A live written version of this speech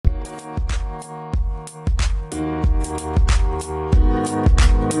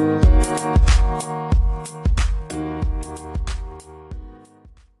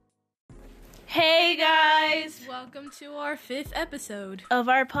to our 5th episode of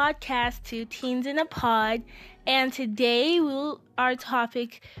our podcast, Two Teens in a Pod. And today our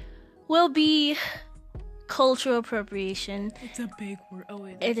topic will be cultural appropriation. It's a big word. Oh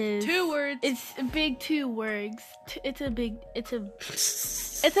wait, it is 2 words. It's a big 2 words. It's a big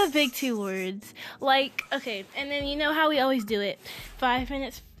 2 words. Like, okay, and then you know how we always do it. 5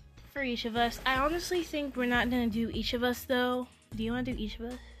 minutes for each of us. I honestly think we're not gonna do each of us though. Do you want to do each of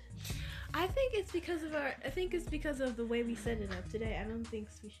us? I think it's because of the way we set it up today. I don't think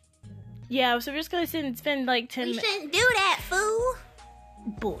we should. Yeah, so we're just gonna spend like 10 minutes. We shouldn't do that, fool.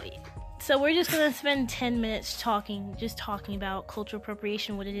 Boy. So we're just gonna spend 10 minutes talking about cultural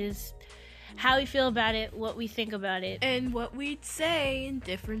appropriation, what it is, how we feel about it, what we think about it, and what we'd say in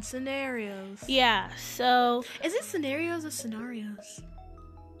different scenarios. Yeah. So is it scenarios or scenarios?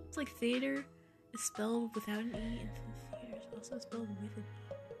 It's like theater is spelled without an E, and theater is also spelled with an E.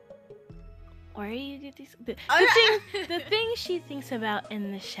 Where do you get these? The thing she thinks about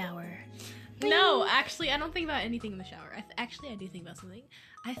in the shower. No, actually, I don't think about anything in the shower. I do think about something.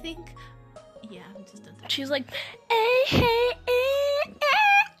 I think, yeah, I'm just done. She's like, hey.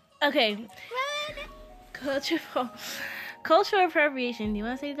 Okay. Cultural appropriation. Do you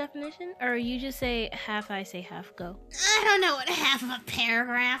want to say the definition, or you just say half? I say half. Go. I don't know what half of a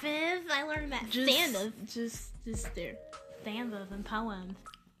paragraph is. I learned that stanzas. Just there. Stanzas and poems.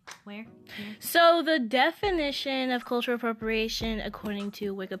 Where? So the definition of cultural appropriation, according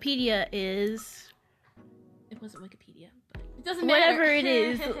to Wikipedia, is... It wasn't Wikipedia, but it doesn't matter. Whatever it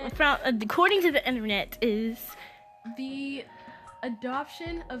is, according to the internet, is... the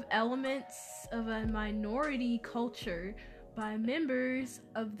adoption of elements of a minority culture by members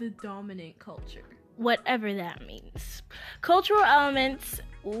of the dominant culture. Whatever that means. Cultural elements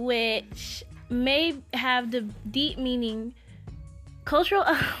which may have the deep meaning... Cultural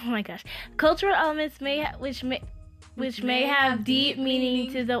elements which may have deep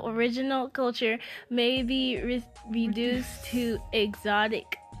meaning to the original culture may be reduced to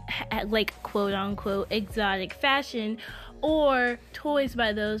exotic, like quote unquote exotic fashion, or toys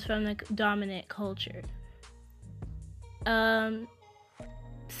by those from the dominant culture. So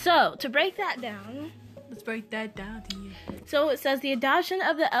to break that down. Let's break that down to you. So it says the adoption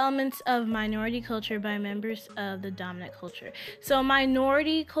of the elements of minority culture by members of the dominant culture. So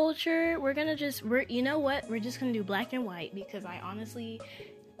minority culture, we're you know what? We're just gonna do black and white because I honestly,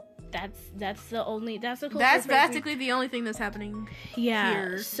 that's That's basically the only thing that's happening. Yeah.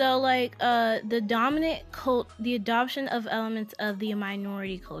 Here. So like the adoption of elements of the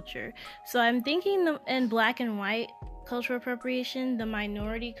minority culture. So I'm thinking in black and white cultural appropriation, the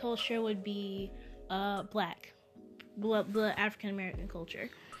minority culture would be black, the African American culture,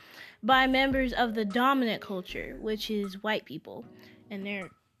 by members of the dominant culture, which is white people and their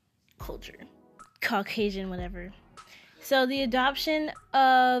culture, Caucasian, whatever. So the adoption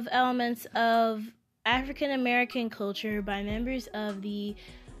of elements of African American culture by members of the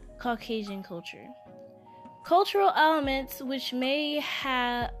Caucasian culture. Cultural elements which may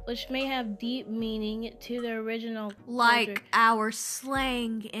have deep meaning to the original like culture. Our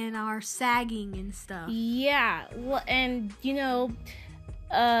slang and our sagging and stuff. Yeah, well, and you know,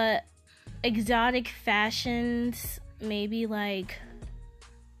 exotic fashions, maybe like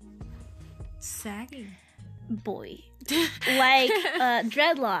sagging. Boy, like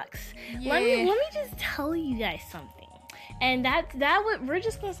dreadlocks. Yeah. Let me just tell you guys something, and we're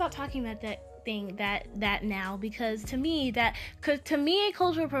just gonna stop talking about that thing that now, because to me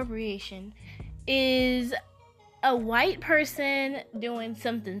cultural appropriation is a white person doing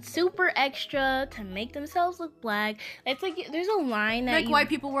something super extra to make themselves look black. It's like there's a line that like white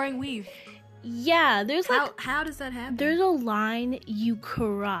people wearing weave. Yeah, there's how does that happen? There's a line you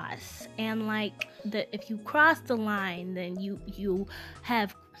cross, and like if you cross the line, then you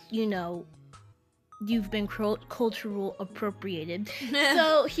have, you know, you've been cultural appropriated.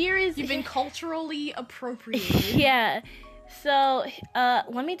 So you've been culturally appropriated. Yeah. So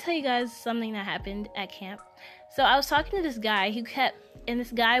let me tell you guys something that happened at camp. So I was talking to this guy and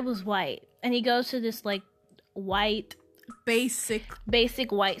this guy was white, and he goes to this like white basic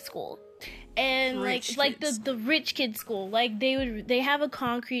white school. And the rich kid school, like they have a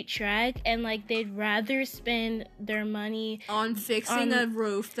concrete track, and like they'd rather spend their money on fixing a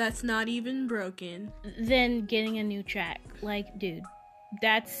roof that's not even broken than getting a new track. Like, dude,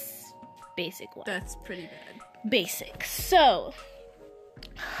 that's basic white. That's pretty bad. Basic. So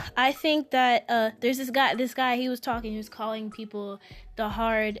I think that there's this guy he was calling people the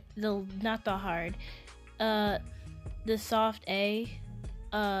soft A.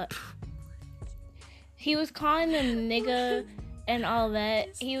 He was calling them nigga and all that.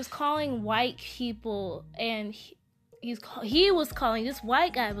 He was calling white people and he was calling, this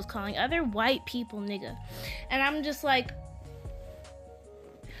white guy was calling other white people nigga. And I'm just like,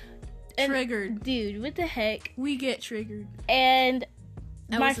 triggered. Dude, what the heck? We get triggered. And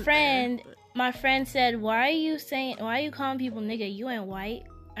I my wasn't friend there, but- my friend said, why are you calling people nigga? You ain't white.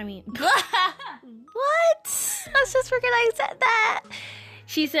 I mean, what? Let's just forget I said that.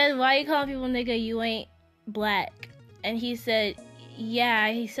 She said, why you calling people nigga? You ain't black. And he said, yeah,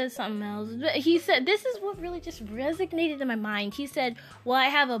 he said something else. But he said, this is what really just resonated in my mind. He said, well, I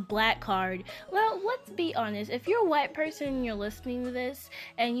have a black card. Well, let's be honest. If you're a white person and you're listening to this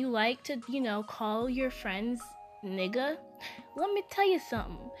and you like to, call your friends nigga, let me tell you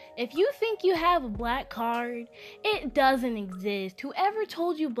something. If you think you have a black card, it doesn't exist. Whoever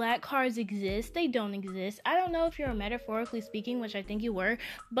told you black cards exist, they don't exist. I don't know if you're metaphorically speaking, which I think you were,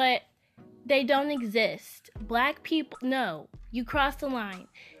 but they don't exist. Black people, no. You crossed the line.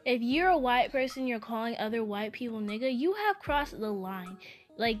 If you're a white person, you're calling other white people nigga, you have crossed the line.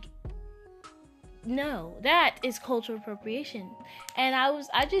 Like, no, that is cultural appropriation. And I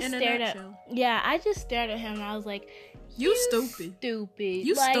just stared at him and I was like, you stupid.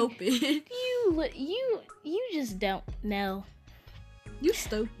 You like, stupid. You just don't know. You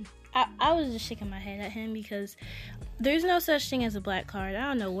stupid. I was just shaking my head at him because there's no such thing as a black card. I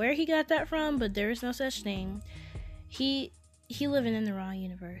don't know where he got that from, but there's no such thing. He living in the wrong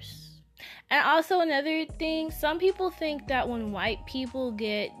universe. And also another thing, some people think that when white people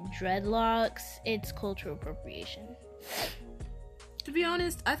get dreadlocks, it's cultural appropriation. To be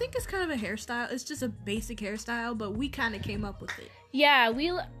honest, I think it's kind of a hairstyle. It's just a basic hairstyle, but we kind of came up with it. Yeah,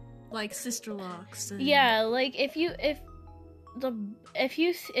 like sister locks. And... yeah, like if you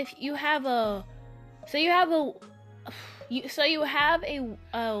have a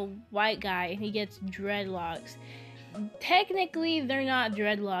white guy and he gets dreadlocks. Technically, they're not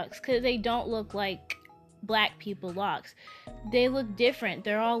dreadlocks because they don't look like black people locks. They look different.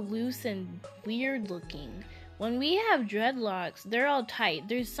 They're all loose and weird looking. When we have dreadlocks, they're all tight.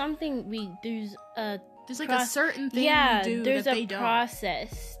 There's like a certain thing we do there's that they a don't.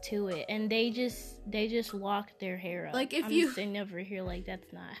 Process to it, and they just lock their hair up. Like if I'm you just sitting over here like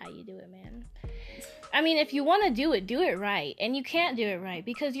that's not how you do it, man. I mean, if you want to do it right, and you can't do it right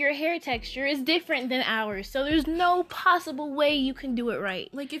because your hair texture is different than ours, so there's no possible way you can do it right.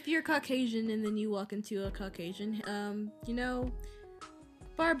 Like if you're Caucasian and then you walk into a Caucasian,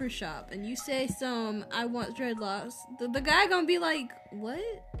 barbershop and you say I want dreadlocks, the guy gonna be like, what?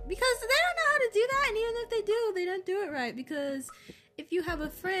 Because they don't know how to do that, and even if they do, they don't do it right. Because if you have a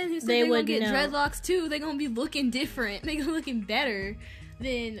friend who said they gonna get dreadlocks too, they gonna be looking different, they gonna looking better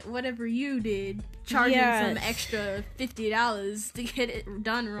than whatever you did, charging some extra $50 to get it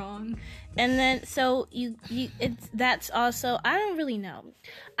done wrong. And then so that's also, I don't really know.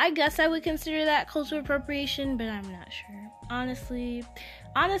 I guess I would consider that cultural appropriation, but I'm not sure. Honestly,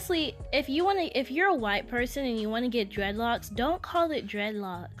 if you're a white person and you want to get dreadlocks, don't call it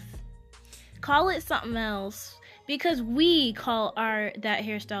dreadlocks. Call it something else. Because we call that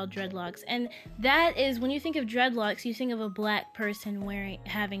hairstyle dreadlocks, and that is, when you think of dreadlocks, you think of a black person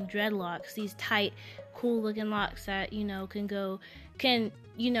having dreadlocks, these tight, cool looking locks that can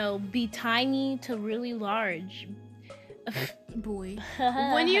be tiny to really large. Boy,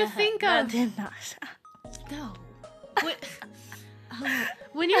 when you think of did not no,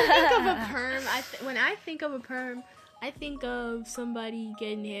 when you think of a perm, when I think of a perm, I think of somebody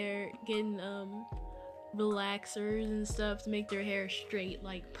getting relaxers and stuff to make their hair straight,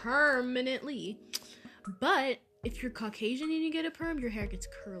 like permanently. But if you're Caucasian and you get a perm, your hair gets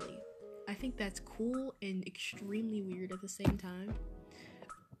curly. I think that's cool and extremely weird at the same time.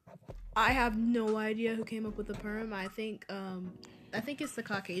 I have no idea who came up with the perm. I think it's the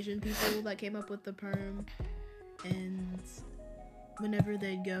Caucasian people that came up with the perm, and whenever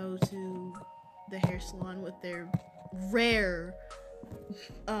they'd go to the hair salon with their rare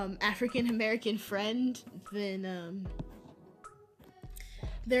African American friend, then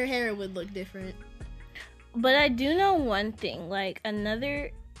their hair would look different. But I do know one thing, like I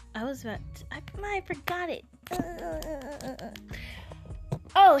forgot it.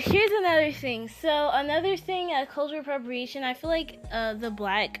 Oh, here's another thing. So another thing, cultural appropriation, I feel like the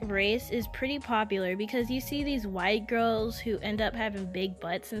black race is pretty popular because you see these white girls who end up having big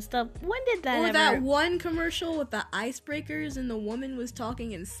butts and stuff. When did that Or that one commercial with the icebreakers and the woman was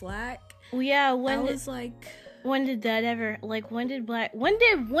talking in Slack? Yeah, when did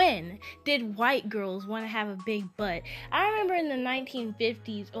white girls want to have a big butt? I remember in the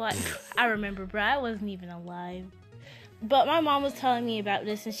 1950s, I remember, bro, I wasn't even alive. But my mom was telling me about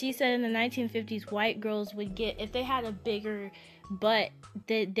this, and she said in the 1950s, white girls would get, if they had a bigger butt,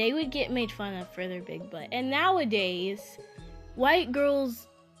 that they would get made fun of for their big butt. And nowadays, white girls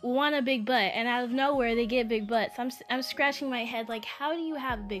want a big butt, and out of nowhere they get big butts. I'm scratching my head like, how do you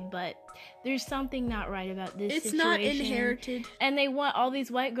have a big butt? There's something not right about this It's situation. not inherited. And they want, all these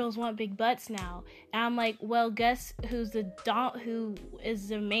white girls want big butts now. And I'm like, well, guess who is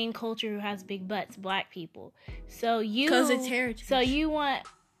the main culture who has big butts? Black people. So you, because it's heritage. So you want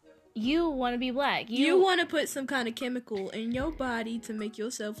to be black. You want to put some kind of chemical in your body to make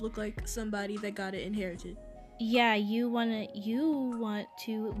yourself look like somebody that got it inherited. Yeah, you want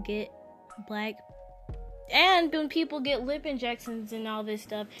to get black. And when people get lip injections and all this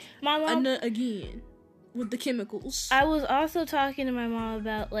stuff, my mom again with the chemicals. I was also talking to my mom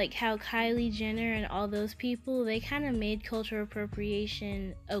about like how Kylie Jenner and all those people, they kind of made cultural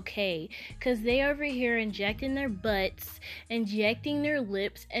appropriation okay, because they over here injecting their butts, injecting their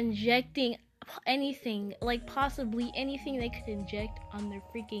lips, injecting anything, like possibly anything they could inject on their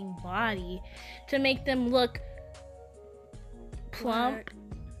freaking body to make them look plump.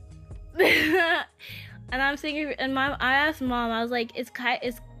 And I'm thinking, and I asked mom, I was like, is Kim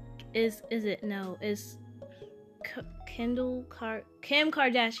Kardashian? Is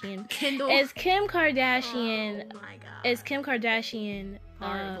Kim Kardashian? Oh my god. Is Kim Kardashian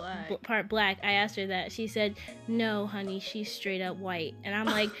Part black? Part black? I asked her that. She said, no, honey, she's straight up white. And I'm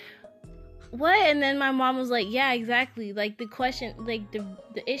like, what? And then my mom was like, yeah, exactly. Like the question, like the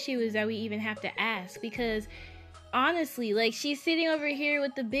issue is that we even have to ask, because honestly, like, she's sitting over here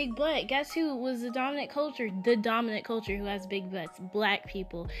with the big butt. Guess who was the dominant culture? The dominant culture who has big butts? Black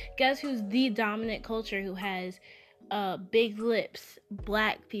people. Guess who's the dominant culture who has big lips?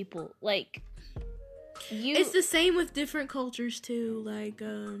 Black people. Like, it's the same with different cultures too. Like,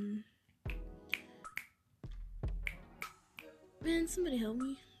 man, somebody help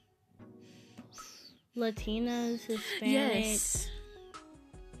me. Latinos, Hispanics. Yes.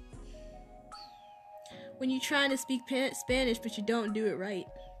 When you're trying to speak Spanish, but you don't do it right.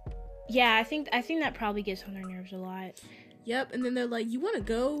 Yeah, I think that probably gets on their nerves a lot. Yep, and then they're like, you want to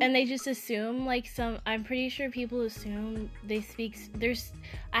go? And they just assume, like, I'm pretty sure people assume they speak,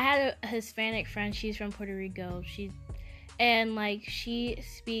 I had a Hispanic friend, she's from Puerto Rico, she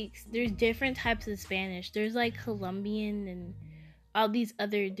speaks, there's different types of Spanish. There's, like, Colombian and all these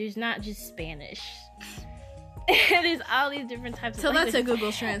other, there's not just Spanish. There's all these different types of languages. So that's a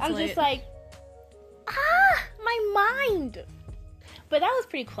Google Translate. I'm just like, my mind. But that was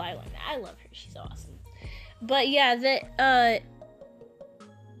pretty cool. I learned that. I love her. She's awesome. But yeah,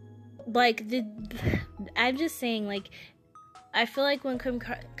 I'm just saying, like, I feel like when Kim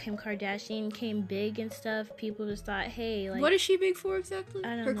Kardashian came big and stuff, people just thought, hey, like, what is she big for exactly?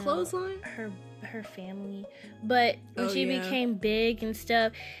 I don't her know. Clothesline? Her family. But when she yeah. became big and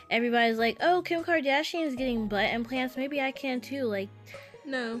stuff, everybody's like, oh, Kim Kardashian is getting butt implants. Maybe I can too. Like,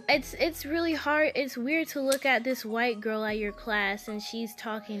 no. It's really hard. It's weird to look at this white girl at your class and she's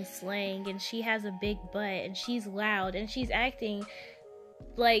talking slang and she has a big butt and she's loud and she's acting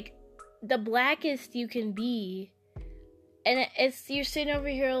like the blackest you can be. And you're sitting over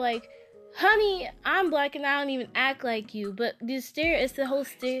here like, honey, I'm black and I don't even act like you. But it's the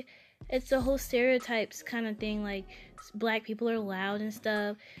whole stereotypes kind of thing. Like, black people are loud and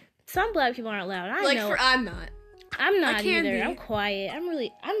stuff. Some black people aren't loud. I'm not. I'm not either. Be. I'm quiet. I'm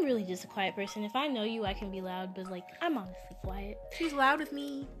really just a quiet person. If I know you, I can be loud, but like, I'm honestly quiet. She's loud with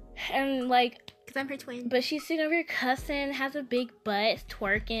me. And like, because I'm her twin. But she's sitting over here cussing, has a big butt,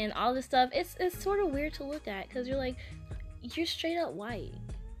 twerking, all this stuff. It's sort of weird to look at, because you're like, you're straight up white,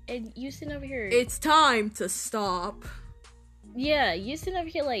 and you sitting over here. It's time to stop. Yeah, you sitting over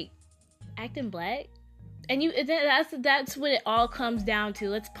here like acting black, and that's what it all comes down to.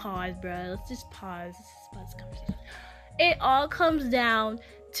 Let's pause, bro. Let's just pause. Let's this conversation. It all comes down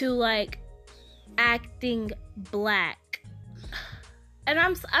to like acting black,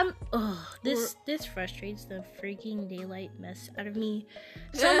 and this frustrates the freaking daylight mess out of me.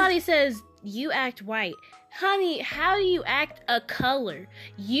 Somebody says you act white, honey. How do you act a color?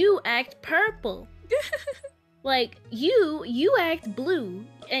 You act purple. Like you act blue,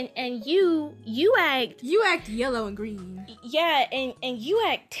 and you act yellow and green. Yeah, and you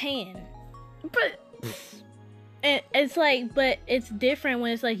act tan. But and it's like, but it's different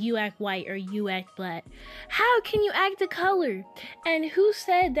when it's like you act white or you act black. How can you act a color? And who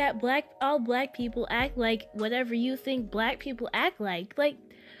said that all black people act like whatever you think black people act like? Like,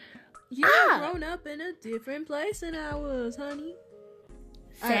 you've grown up in a different place than I was, honey.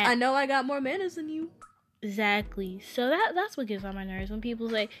 I know I got more manners than you. Exactly. So that's what gets on my nerves when people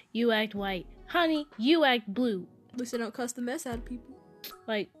say you act white, honey. You act blue. At least I don't cuss the mess out of people.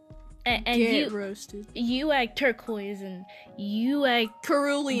 Like, and Get roasted. You act turquoise and you act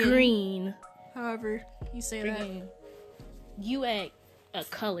Cerulean. green. However you say Freaking, you act a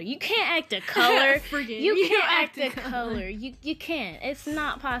color. You can't act a color. You can't act a color. You can't. It's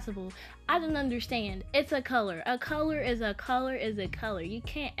not possible. I don't understand. It's a color. A color is a color is a color. You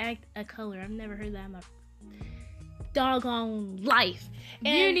can't act a color. I've never heard that in my doggone life.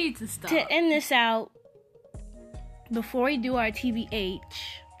 And you need to stop. to end this out, before we do our TBH,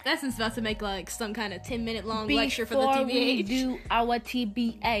 Essence about to make like some kind of 10-minute long lecture for the before TBH. we do our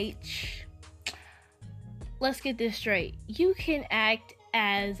TBH, let's get this straight. You can act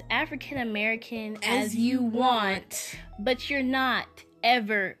as African American as you want, but you're not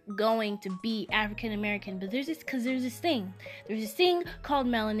ever going to be African American. But there's this thing called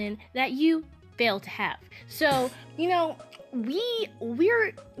melanin that you fail to have. So you know,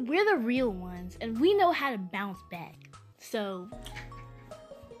 we're the real ones, and we know how to bounce back. So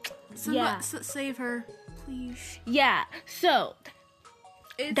yeah, save her, please. yeah. So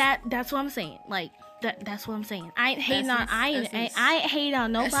It's, that's what I'm saying. Like that's what I'm saying. I ain't hating on Essence. I ain't hating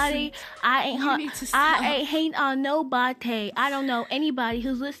on nobody. Essence. I You need to I stop. ain't hating on nobody. I don't know anybody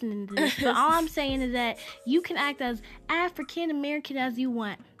who's listening to this. But all I'm saying is that you can act as African American as you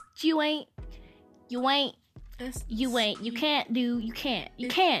want. But you ain't. You can't. You can't.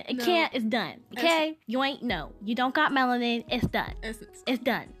 It no. can't. It's done. Okay? You ain't. No. You don't got melanin. It's done. Essence. It's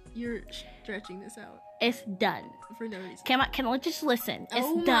done. You're stretching this out It's done. for no reason. Can I just listen? It's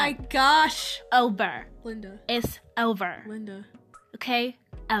oh done. my gosh, Over. Linda. It's over. Linda. Okay?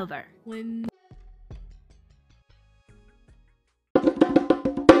 Over. Linda.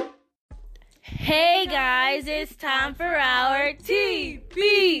 Hey guys, it's time for our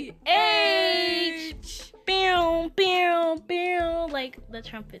TBH. Boom, boom, boom. Like the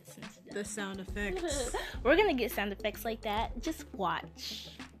trumpets and stuff. The sound effects. We're gonna get sound effects like that. Just watch.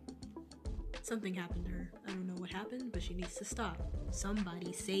 Something happened to her. I don't know what happened, but she needs to stop.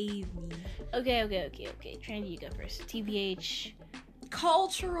 Somebody save me. Okay. Trinity, you go first. TBH.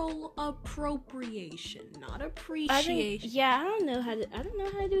 Cultural appropriation, not appreciation. I don't know how to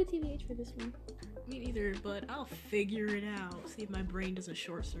do a TBH for this one. Me neither, but I'll figure it out. See if my brain doesn't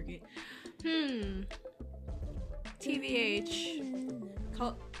short circuit. TBH.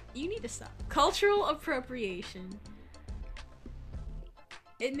 You need to stop. Cultural appropriation.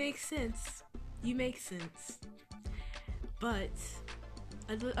 It makes sense. You make sense. But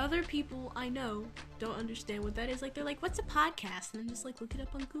other people I know don't understand what that is. Like, they're like, what's a podcast? And I'm just like, look it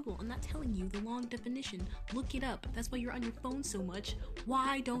up on Google. I'm not telling you the long definition. Look it up. That's why you're on your phone so much.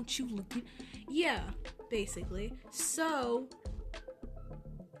 Why don't you look it? Yeah, basically. So,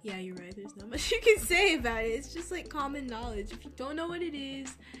 yeah, you're right. There's not much you can say about it. It's just like common knowledge. If you don't know what it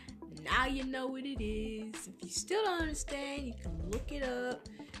is, now you know what it is. If you still don't understand, you can look it up.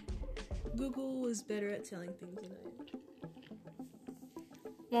 Google is better at telling things than I am.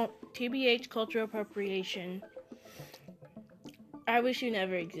 Well, TBH, cultural appropriation. I wish you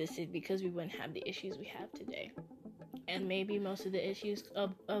never existed because we wouldn't have the issues we have today. And maybe most of the issues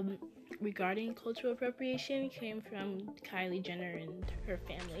regarding cultural appropriation came from Kylie Jenner and her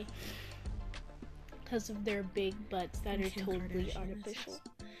family. Because of their big butts that are Kim totally Kardashian. artificial.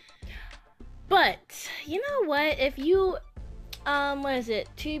 But, you know what? If you, what is it?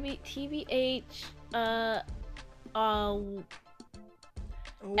 TBH,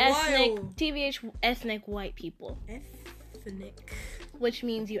 ethnic white people, Ethnic. which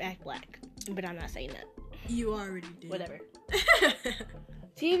means you act black, but I'm not saying that. You already did. Whatever.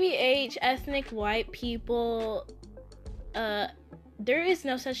 TBH, ethnic white people. There is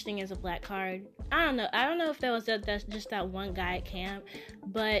no such thing as a black card. I don't know if that's just that one guy at camp,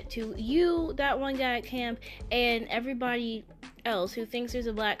 but to you, that one guy at camp, and everybody else who thinks there's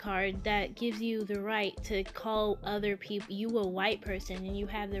a black card, that gives you the right to call other people, you a white person, and you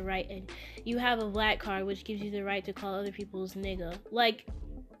have the right, and you have a black card, which gives you the right to call other people's nigga. Like,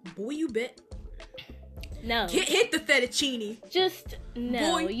 boy, you bet. no. Hit the fettuccine. Just, no.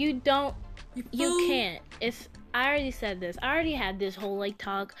 Boy. You don't, You you can't. I already said this. I already had this whole, like,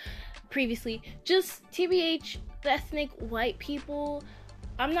 talk previously. Just TBH, ethnic white people.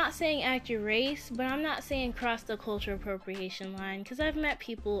 I'm not saying act your race, but I'm not saying cross the cultural appropriation line, because I've met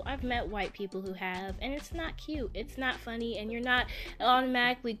white people who have, and it's not cute, it's not funny, and you're not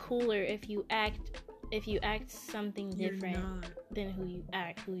automatically cooler if you act something different than who you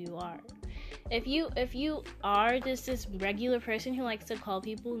are. If you are just this regular person who likes to call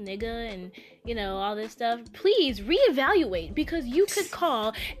people nigga and, you know, all this stuff, please reevaluate, because you could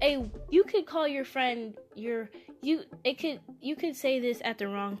call your friend your you could say this at the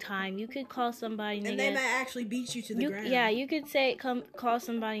wrong time. You could call somebody nigga. And they might actually beat you to the ground. Yeah, you could call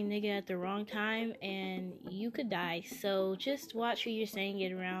somebody nigga at the wrong time and you could die. So just watch who you're saying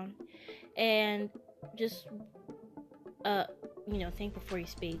it around. And just think before you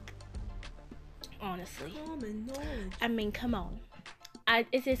speak. Honestly. Common knowledge. I mean, come on.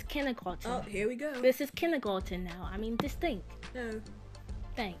 This is kindergarten. Oh, here we go. This is kindergarten now. I mean, just think. No.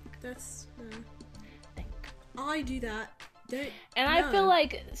 Think. That's no. Think. I do that. I feel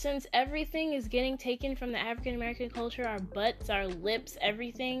like since everything is getting taken from the African American culture, our butts, our lips,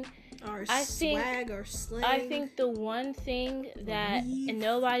 everything. Our swag, our slang. I think the one thing that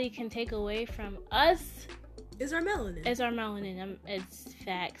nobody can take away from us is our melanin. It's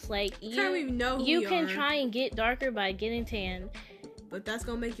facts. Like you can try and get darker by getting tan, but that's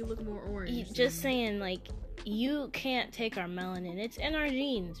gonna make you look more orange. Just saying, like, you can't take our melanin. It's in our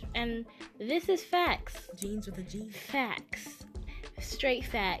genes, and this is facts. Genes with a G. Facts. Straight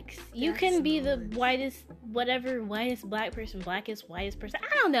facts. You can be the whitest black person, whitest person.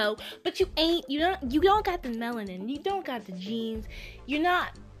 I don't know, but you don't got the melanin. You don't got the genes. You're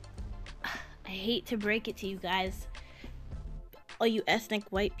not. I hate to break it to you guys, all you ethnic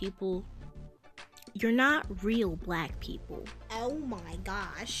white people. You're not real black people. Oh my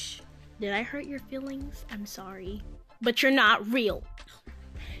gosh. Did I hurt your feelings? I'm sorry, but you're not real.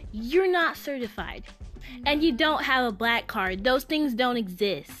 You're not certified. And you don't have a black card. Those things don't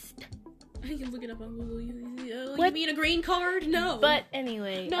exist. You can look it up on Google. You mean a green card? No. But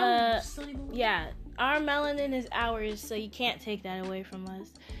anyway, no, yeah, our melanin is ours, so you can't take that away from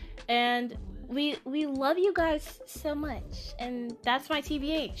us. And we love you guys so much. And that's my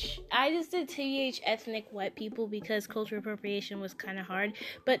TBH. I just did TBH ethnic white people because cultural appropriation was kind of hard.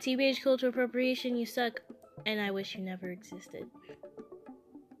 But TBH cultural appropriation, you suck, and I wish you never existed.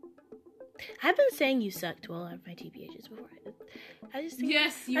 I've been saying you suck to a lot of my TBHs before. I just think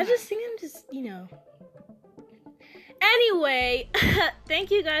I'm just, Anyway, thank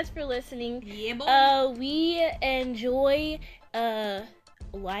you guys for listening. Yeah, boy. We enjoy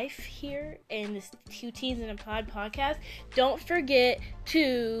life here in this Two Teens in a Pod podcast. Don't forget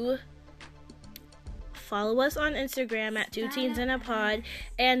to follow us on Instagram at Two Teens in a Pod.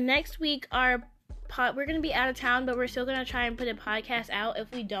 And next week we're going to be out of town, but we're still going to try and put a podcast out.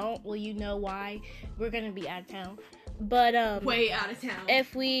 If we don't, well, you know why. We're going to be out of town. But way out of town.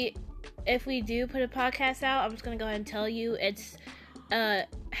 If we do put a podcast out, I'm just going to go ahead and tell you. It's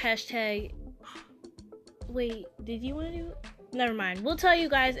hashtag. Wait, did you want to do it? Never mind. We'll tell you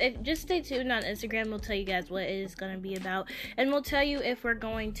guys. Just stay tuned on Instagram. We'll tell you guys what it is going to be about. And we'll tell you if we're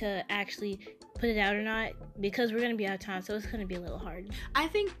going to actually put it out or not. Because we're going to be out of town, so it's going to be a little hard. I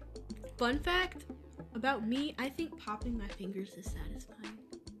think, fun fact about me, I think popping my fingers is satisfying.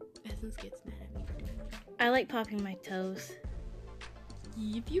 Essence gets mad at me for doing that. I like popping my toes.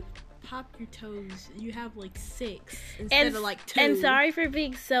 If you pop your toes, you have like 6 instead of like 2. And sorry for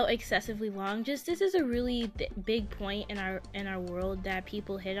being so excessively long. Just this is a really big point in our world that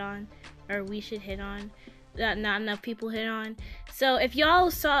people hit on, or we should hit on, that not enough people hit on. So if you are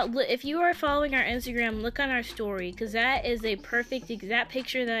following our Instagram, look on our story, because that is a that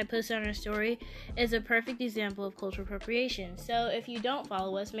picture that I posted on our story is a perfect example of cultural appropriation. So if you don't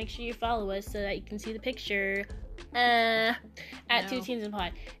follow us, make sure you follow us so that you can see the picture at Two Teens in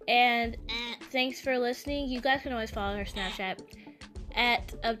Pod. And thanks for listening. You guys can always follow our Snapchat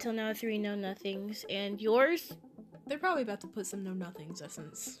at up till now 3 know nothings. And yours? They're probably about to put some know nothings,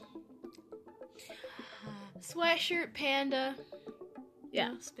 Essence. Sweatshirt Panda.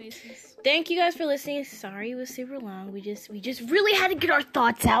 Yeah. Spaces. Thank you guys for listening. Sorry it was super long. We just really had to get our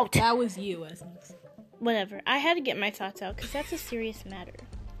thoughts out. That was you, Essence. Whatever. I had to get my thoughts out because that's a serious matter.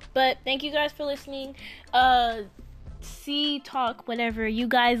 But thank you guys for listening. Talk, whatever. You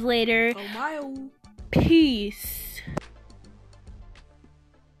guys later. Oh, my. Peace.